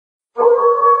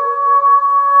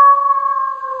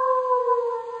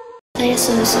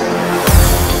Pesos.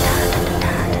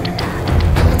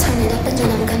 I'ma turn it up and then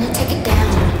I'm gonna take it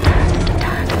down.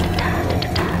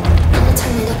 I'ma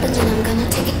turn it up and then I'm gonna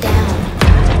take it down.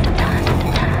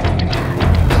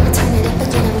 I'ma turn it up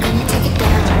and then I'm gonna take it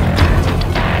down.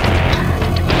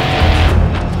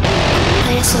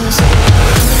 Pesos.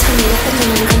 I'ma turn it up and then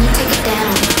I'm gonna take it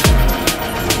down.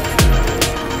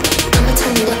 I'ma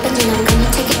turn it up and then I'm gonna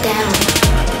take it down.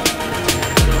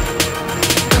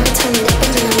 I'ma turn it up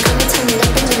and then I'm gonna turn it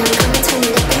up and then I'm gonna turn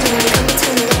it up and then I'm gonna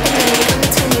turn it up and then I'm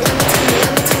gonna turn it up and then I'm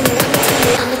gonna turn it up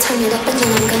I'ma turn it up and then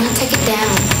I'm gonna take it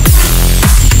down.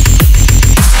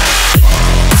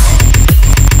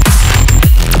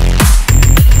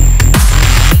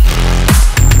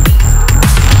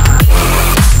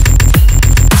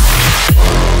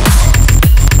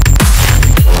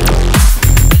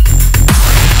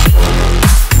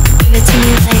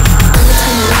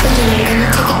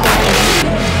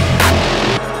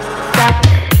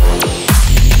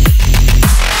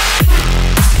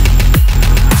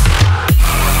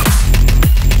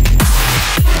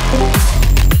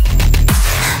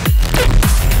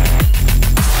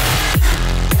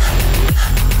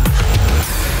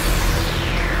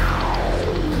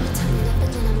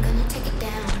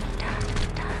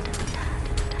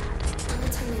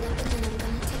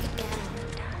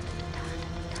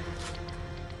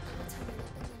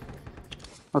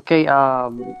 Okay,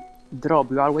 drop.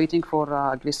 We are waiting for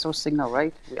Glycerin signal,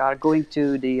 right? We are going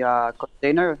to the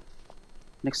container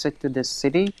next to the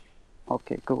city.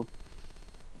 Okay, cool.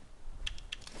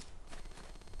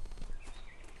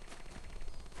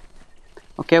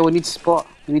 Okay, we need spot.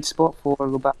 We need spot for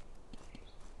go back.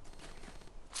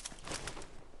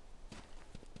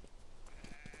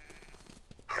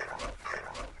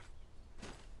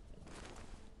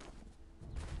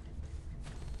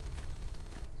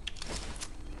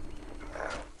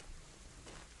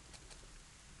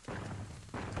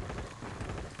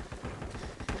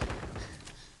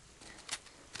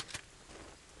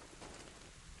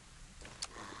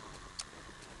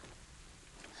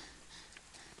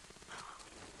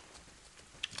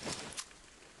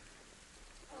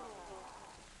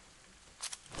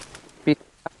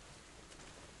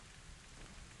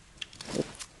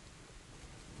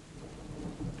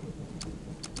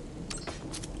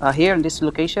 Here in this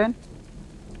location.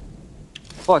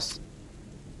 Boss.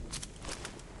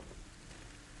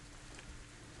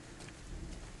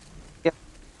 Yeah.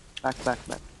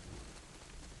 Back.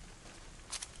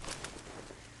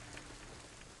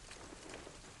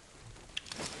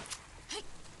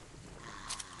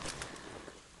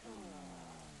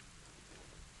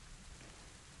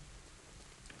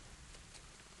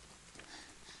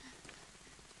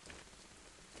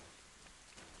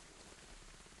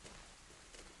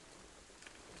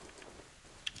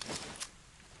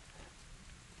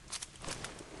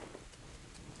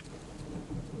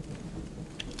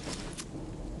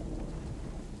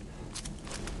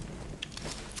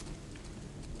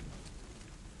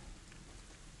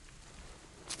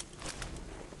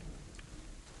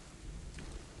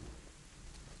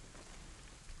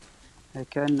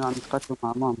 كأنه عم يتقاتلوا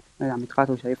مع ماما. ايه عم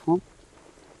يتقاتلوا، شايفهم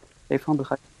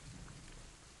بالخلف.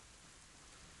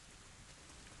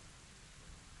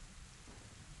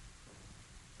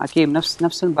 حكيم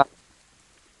نفس البعض.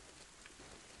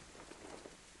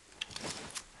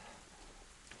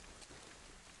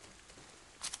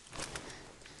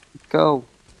 Go.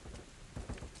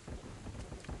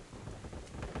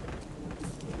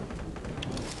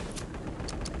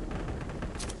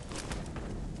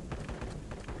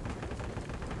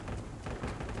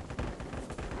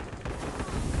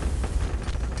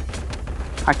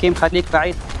 حكيم خليك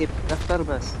بعيد، حكيم دفتر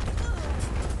بس.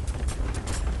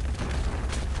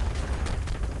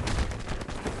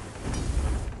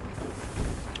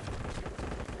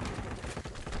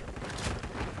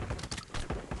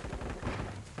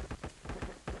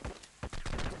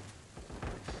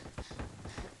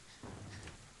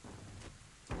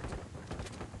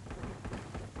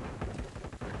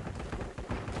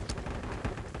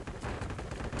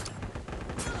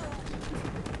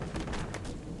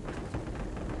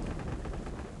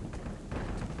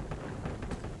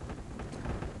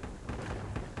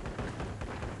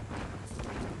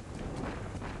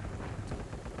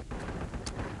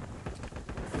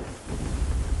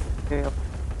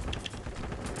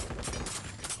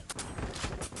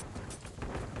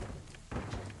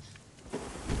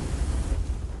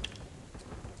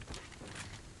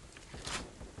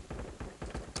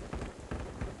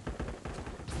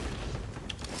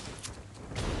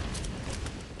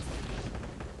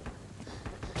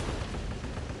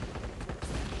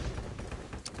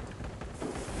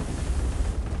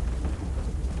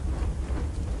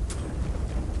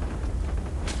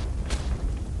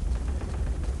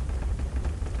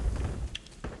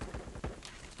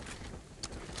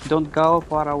 Don't go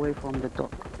far away from the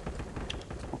dog.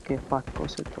 Okay, fuck,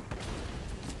 closer to.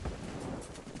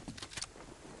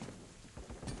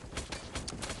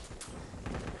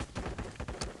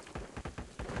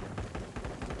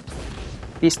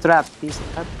 He's trapped. He's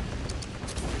trapped.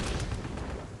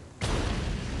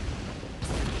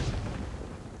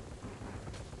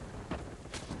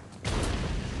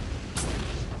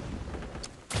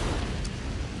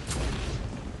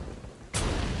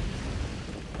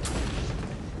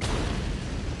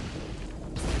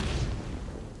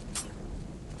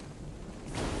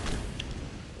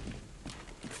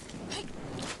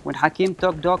 When Hakim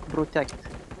talk, dog protect.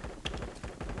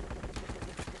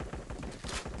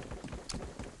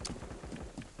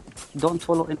 Don't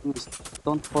follow enemies.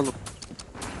 Don't follow.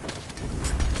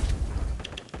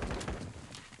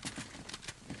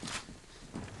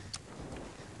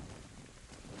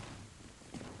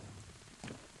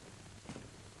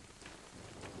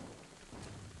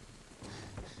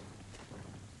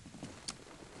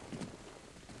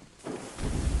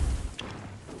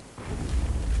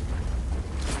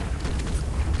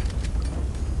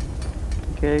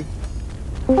 Okay.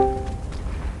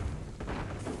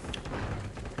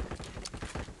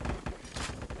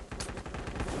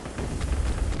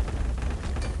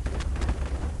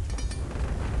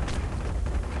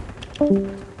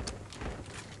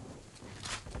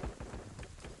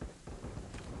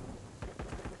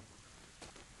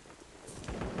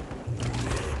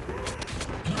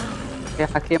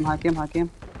 Okay, Hakim, Hakim, Hakim.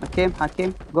 Hakim,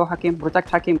 Hakim. Go, Hakim. Protect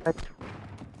Hakim.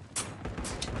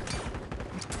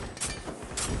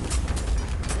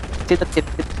 See the tip.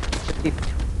 See the tip.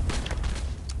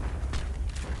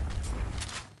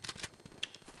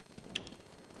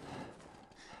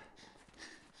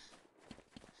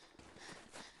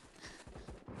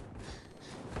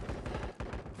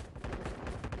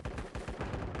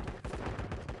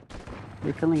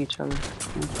 They're killing each other.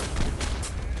 Yeah.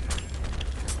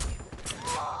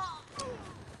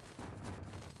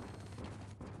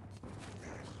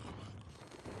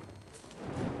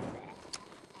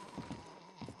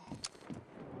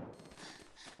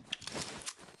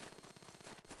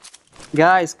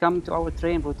 Guys, come to our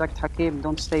train. Protect Hakim.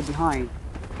 Don't stay behind.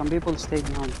 Some people stay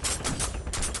behind.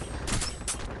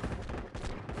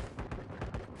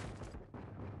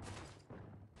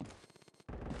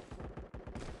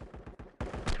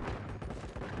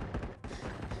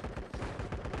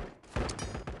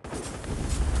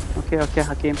 Okay, okay,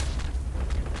 Hakim.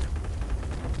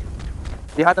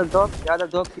 The other dog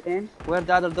in. Where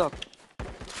the other dog?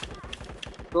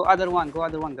 Go other one,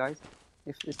 guys.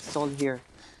 If it's all here.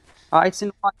 It's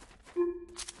in one.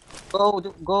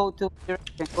 Go to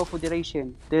Federation. Go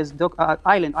Federation. There's dog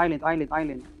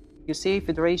island. You see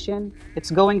Federation?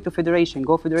 It's going to Federation.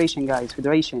 Go Federation, guys.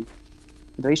 Federation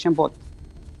bot.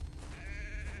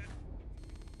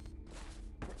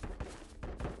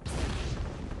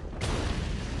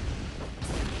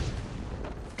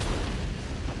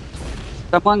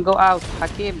 Someone go out.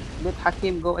 Hakim. Let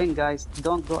Hakim go in, guys.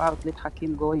 Don't go out. Let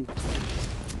Hakim go in.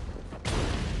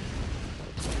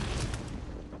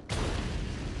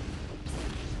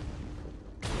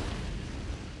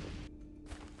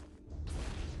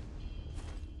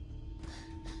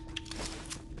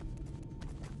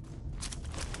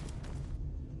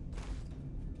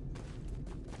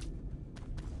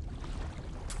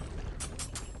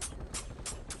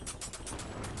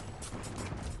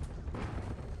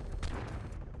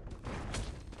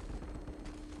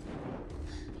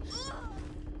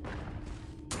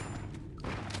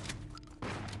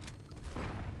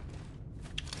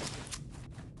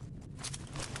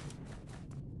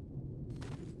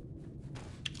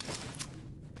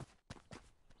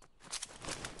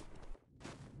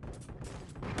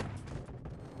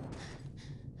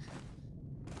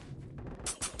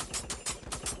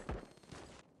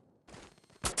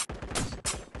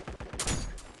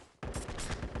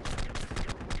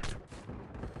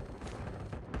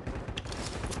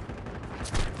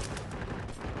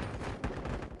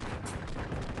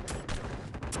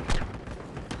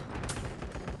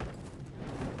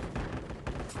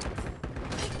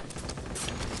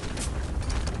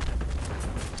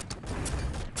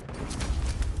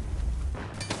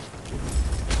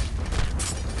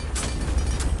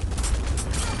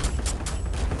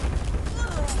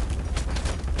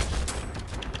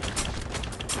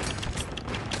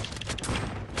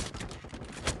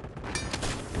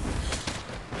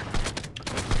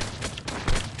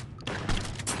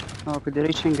 Oh,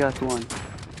 Federation got one.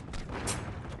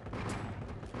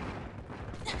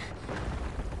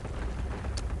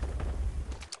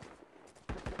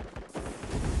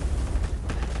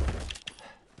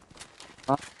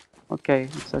 Oh, okay,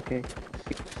 it's okay.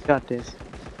 got this.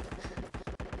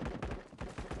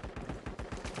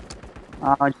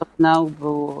 Just now,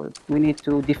 we need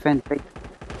to defend.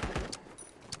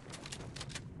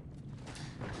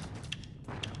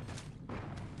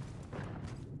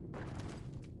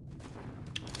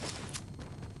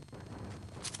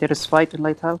 There is fight in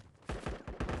lighthouse.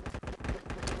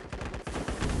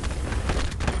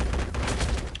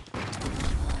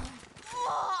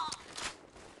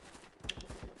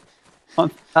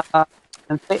 Uh,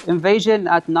 invasion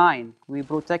at 9. We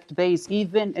protect base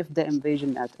even if the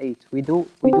invasion at 8. We do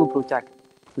protect.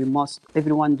 We must.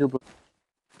 Everyone do.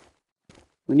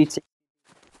 We need to.